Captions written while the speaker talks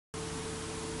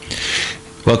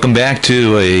Welcome back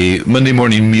to a Monday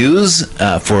Morning Muse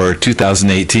for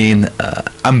 2018.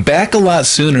 I'm back a lot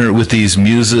sooner with these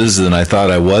muses than I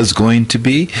thought I was going to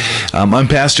be. I'm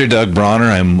Pastor Doug Bronner.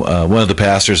 I'm one of the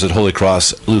pastors at Holy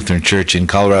Cross Lutheran Church in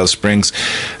Colorado Springs,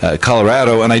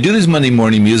 Colorado. And I do these Monday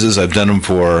Morning Muses. I've done them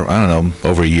for, I don't know,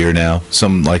 over a year now,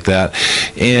 something like that.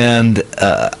 And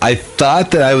I thought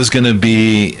that I was going to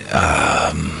be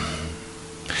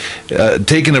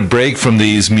taking a break from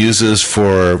these muses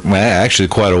for actually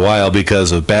quite a while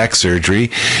because of back surgery.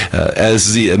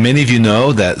 As many of you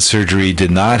know, that surgery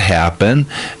did not happen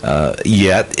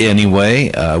yet anyway.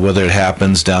 Whether it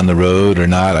happens down the road or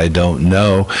not, I don't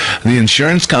know. The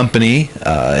insurance company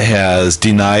has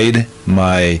denied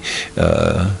my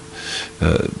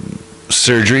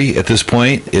surgery at this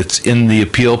point. It's in the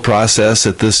appeal process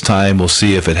at this time. We'll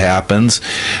see if it happens.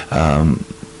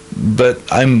 But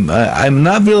I'm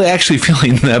not really actually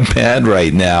feeling that bad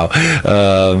right now,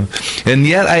 and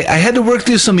yet I had to work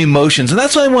through some emotions, and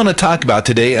that's what I want to talk about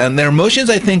today. And they're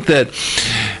emotions I think that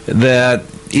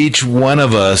each one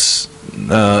of us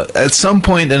at some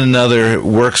point and another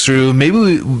works through.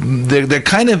 Maybe they're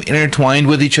kind of intertwined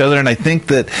with each other, and I think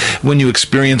that when you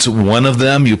experience one of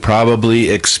them, you probably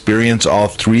experience all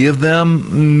three of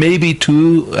them, maybe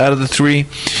two out of the three,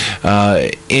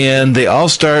 and they all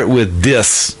start with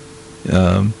dis.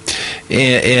 How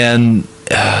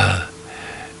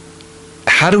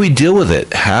do we deal with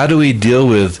it? How do we deal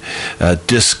with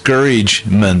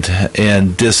discouragement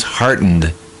and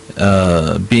disheartened,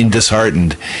 being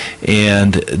disheartened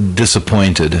and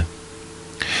disappointed?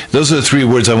 Those are the three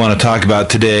words I want to talk about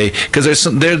today, because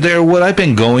they're what I've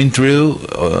been going through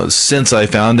since I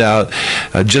found out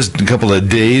just a couple of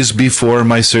days before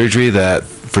my surgery that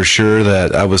for sure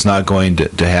that I was not going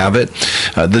to have it.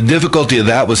 The difficulty of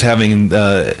that was having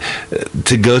to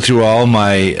go through all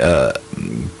my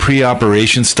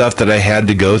pre-operation stuff that I had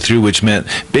to go through, which meant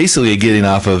basically getting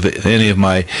off of any of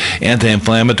my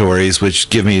anti-inflammatories, which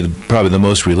give me probably the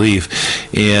most relief,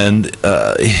 and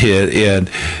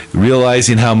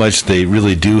realizing how much they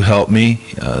really do help me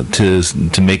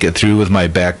to make it through with my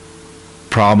back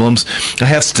problems. I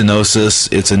have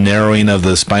stenosis. It's a narrowing of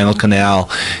the spinal canal,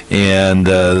 and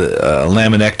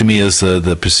laminectomy is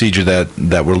the procedure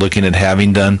that we're looking at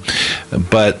having done.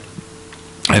 But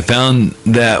I found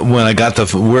that when I got the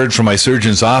word from my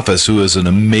surgeon's office, who is an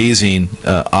amazing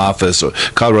office,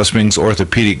 Colorado Springs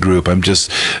Orthopedic Group, I'm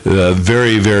just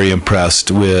very, very impressed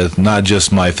with not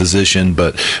just my physician,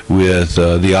 but with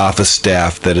the office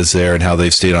staff that is there and how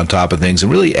they've stayed on top of things and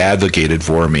really advocated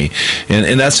for me.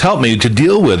 And that's helped me to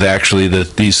deal with actually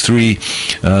these three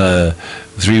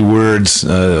words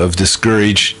of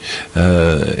discouraged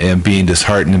and being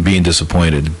disheartened and being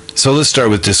disappointed. So let's start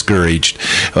with discouraged.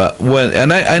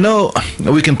 I know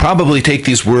we can probably take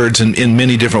these words in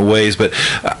many different ways, but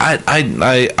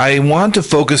I want to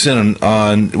focus in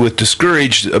on with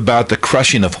discouraged about the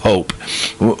crushing of hope.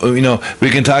 You know, we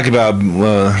can talk about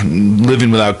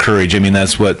living without courage. I mean,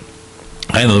 that's what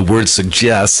I know the word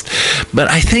suggests, but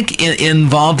I think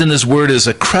involved in this word is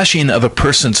a crushing of a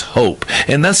person's hope.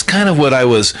 And that's kind of what I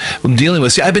was dealing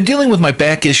with. See, I've been dealing with my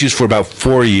back issues for about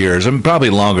 4 years. I'm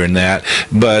probably longer than that,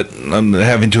 but I'm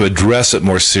having to address it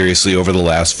more seriously over the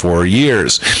last 4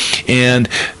 years. And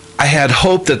I had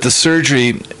hoped that the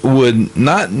surgery would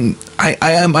not.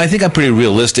 I think I'm pretty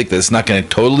realistic that it's not going to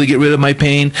totally get rid of my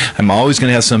pain. I'm always going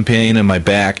to have some pain in my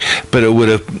back, but it would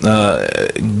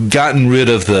have gotten rid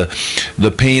of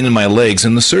the pain in my legs.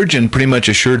 And the surgeon pretty much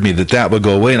assured me that would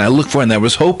go away. And I looked for it, and I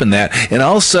was hoping that. And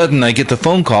all of a sudden, I get the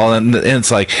phone call, and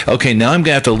it's like, okay, now I'm going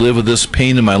to have to live with this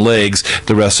pain in my legs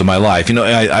the rest of my life. You know,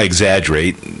 I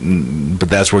exaggerate, but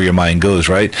that's where your mind goes,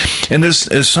 right? And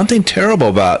there's something terrible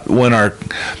about when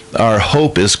our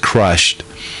hope is crushed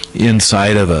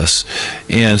inside of us.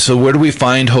 And so where do we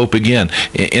find hope again?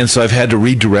 And so I've had to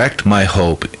redirect my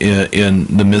hope in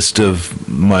the midst of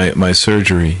my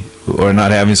surgery, or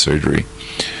not having surgery.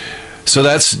 So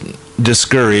that's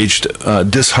discouraged.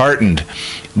 Disheartened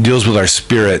deals with our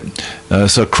spirit.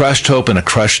 So crushed hope and a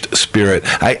crushed spirit.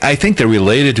 I think they're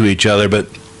related to each other, but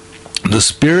the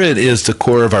spirit is the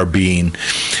core of our being.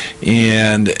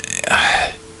 And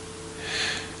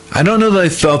I don't know that I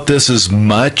felt this as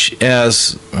much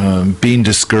as being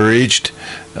discouraged,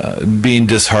 being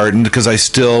disheartened, because I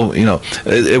still, you know,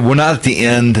 we're not at the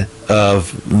end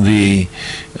of the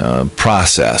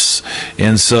process.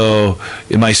 And so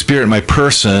in my spirit, my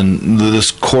person,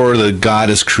 this core that God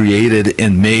has created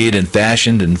and made and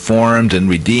fashioned and formed and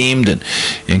redeemed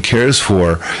and cares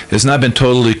for has not been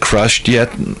totally crushed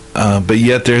yet, but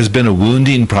yet there has been a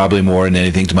wounding, probably more than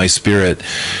anything, to my spirit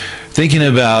thinking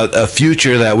about a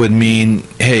future that would mean,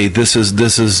 hey, this is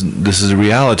a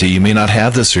reality. You may not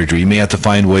have the surgery. You may have to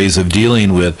find ways of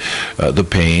dealing with the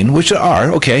pain, which there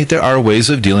are ways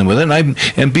of dealing with it.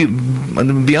 And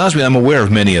be honest with you, I'm aware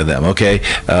of many of them. Okay,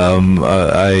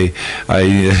 I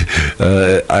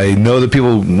know that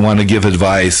people want to give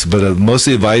advice, but most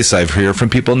of the advice I've heard from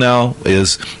people now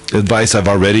is advice I've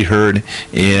already heard,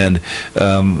 and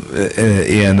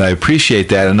I appreciate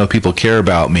that. I know people care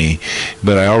about me,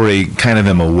 but I already kind of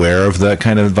am aware of that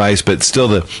kind of advice. But still,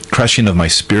 the crushing of my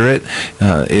spirit,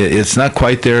 it's not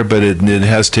quite there, but it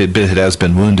has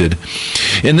been wounded.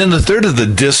 And then the third of the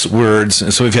dis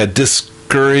words, so we've had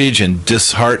discouraged and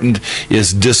disheartened,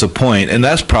 is disappoint, and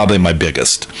that's probably my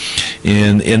biggest.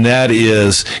 And that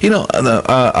is,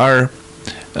 our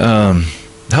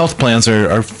health plans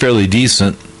are fairly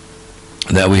decent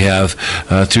that we have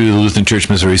through the Lutheran Church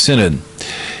Missouri Synod,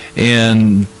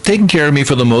 and taking care of me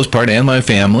for the most part, and my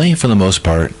family for the most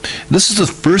part. This is the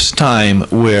first time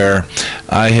where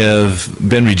I have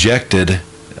been rejected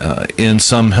in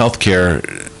something in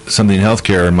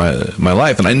healthcare in my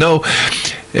life. And I know,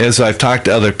 as I've talked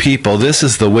to other people, this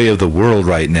is the way of the world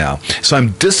right now. So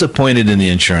I'm disappointed in the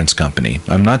insurance company.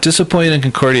 I'm not disappointed in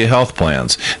Concordia Health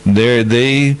Plans.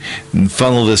 They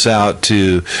funnel this out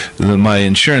to my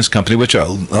insurance company, which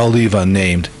I'll leave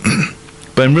unnamed.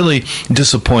 But I'm really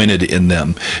disappointed in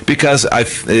them because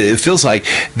it feels like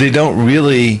they don't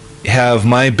really have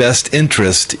my best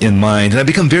interest in mind. And I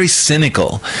become very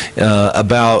cynical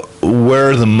about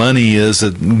where the money is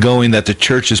going that the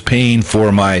church is paying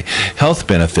for my health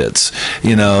benefits.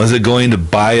 Is it going to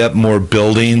buy up more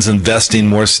buildings, investing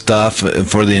more stuff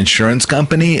for the insurance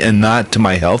company and not to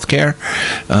my health care?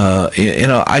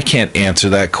 I can't answer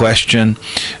that question.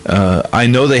 I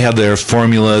know they have their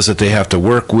formulas that they have to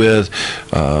work with,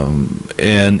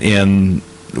 and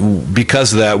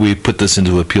because of that, we put this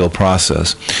into appeal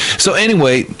process. So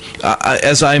anyway,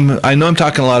 I know I'm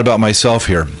talking a lot about myself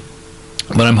here,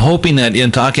 but I'm hoping that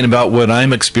in talking about what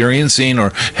I'm experiencing or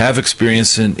have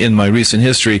experienced in my recent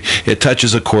history, it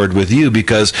touches a chord with you,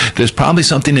 because there's probably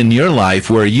something in your life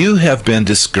where you have been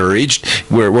discouraged,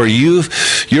 where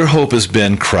your hope has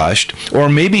been crushed, or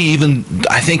maybe even,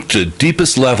 I think the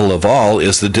deepest level of all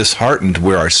is the disheartened,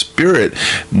 where our spirit,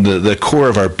 the core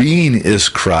of our being, is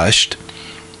crushed.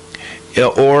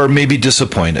 Or maybe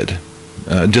disappointed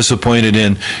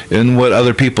in what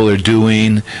other people are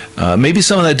doing. Maybe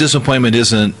some of that disappointment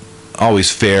isn't always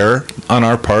fair on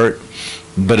our part,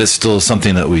 but it's still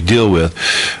something that we deal with.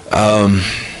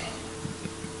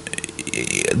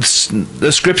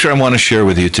 The scripture I want to share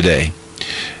with you today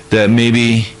that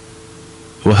maybe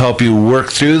will help you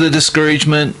work through the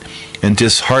discouragement and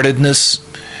disheartedness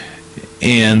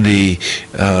and the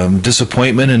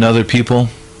disappointment in other people.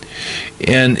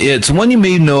 And it's one you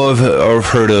may know of or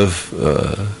heard of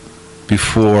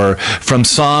before, from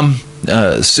Psalm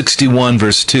 61,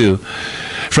 verse 2.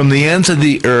 From the ends of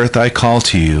the earth I call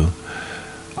to you.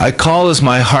 I call as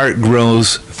my heart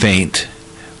grows faint.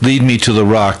 Lead me to the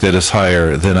rock that is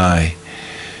higher than I.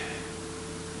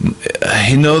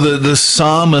 The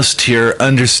psalmist here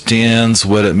understands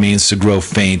what it means to grow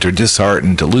faint or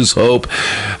disheartened, to lose hope,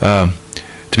 to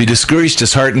be discouraged,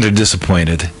 disheartened, or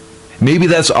disappointed. Maybe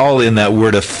that's all in that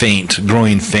word of faint,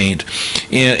 growing faint.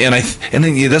 And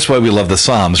then that's why we love the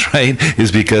Psalms, right?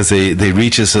 Is because they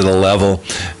reach us at a level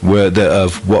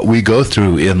of what we go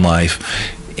through in life.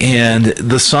 And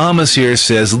the psalmist here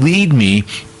says, lead me.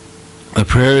 The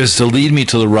prayer is to lead me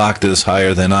to the rock that is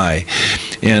higher than I.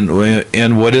 And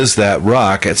what is that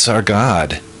rock? It's our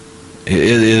God. It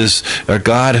is our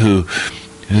God who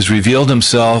has revealed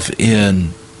himself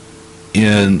in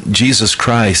Jesus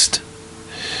Christ.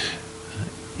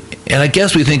 And I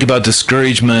guess we think about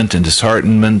discouragement and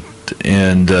disheartenment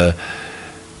and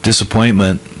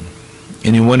disappointment,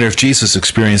 and you wonder if Jesus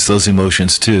experienced those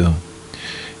emotions too.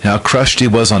 How crushed he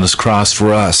was on his cross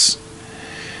for us.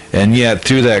 And yet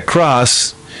through that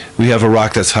cross, we have a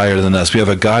rock that's higher than us. We have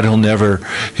a God who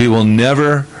will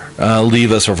never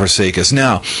leave us or forsake us.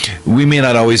 Now, we may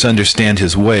not always understand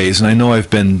his ways, and I know I've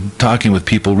been talking with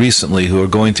people recently who are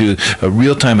going through a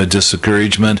real time of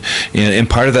discouragement, and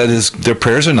part of that is their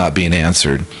prayers are not being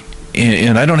answered.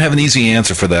 And I don't have an easy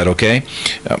answer for that, okay?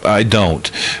 I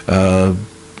don't.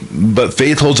 But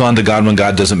faith holds on to God when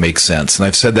God doesn't make sense. And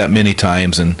I've said that many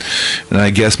times, and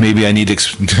I guess maybe I need to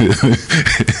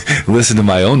listen to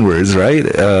my own words, right?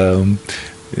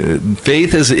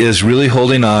 Faith is really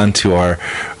holding on to our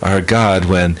God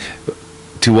when,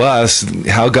 to us,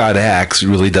 how God acts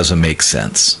really doesn't make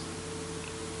sense.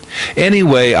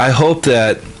 Anyway, I hope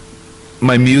that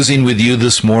my musing with you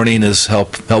this morning is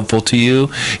helpful to you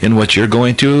in what you're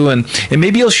going through, and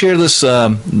maybe you'll share this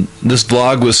this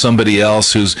vlog with somebody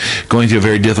else who's going through a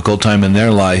very difficult time in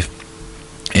their life,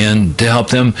 and to help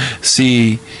them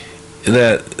see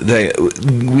that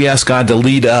we ask God to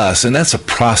lead us, and that's a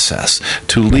process,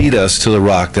 to lead us to the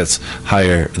rock that's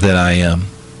higher than I am.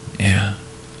 Yeah.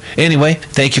 Anyway,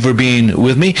 thank you for being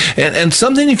with me. And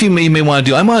something if you may want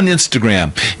to do, I'm on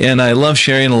Instagram, and I love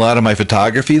sharing a lot of my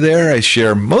photography there. I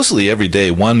share mostly every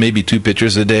day, 1, maybe 2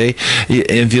 pictures a day.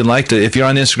 If you're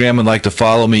on Instagram and like to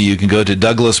follow me, you can go to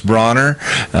Douglas Bronner.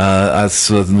 That's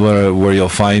where you'll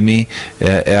find me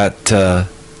at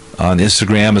on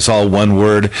Instagram. It's all one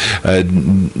word,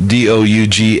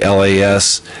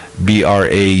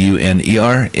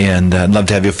 DouglasBrauner, and I'd love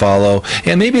to have you follow.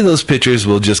 And maybe those pictures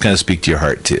will just kind of speak to your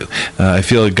heart too. I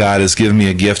feel like God has given me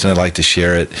a gift, and I'd like to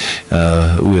share it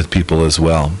with people as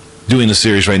well. Doing a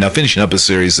series right now, finishing up a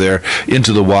series there,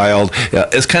 Into the Wild.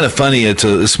 It's kind of funny. It's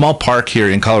a small park here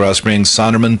in Colorado Springs,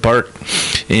 Sonderman Park,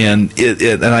 and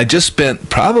I just spent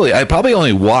I probably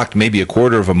only walked maybe a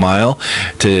quarter of a mile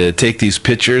to take these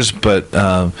pictures, but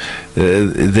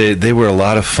they were a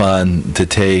lot of fun to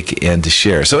take and to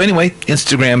share. So anyway,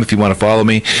 Instagram if you want to follow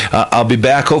me. I'll be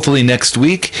back hopefully next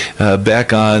week,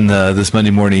 back on this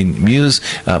Monday Morning Muse.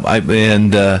 I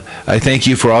thank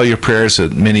you for all your prayers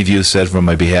that many of you said from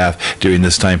my behalf during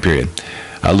this time period.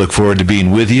 I look forward to being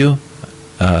with you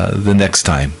the next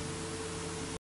time.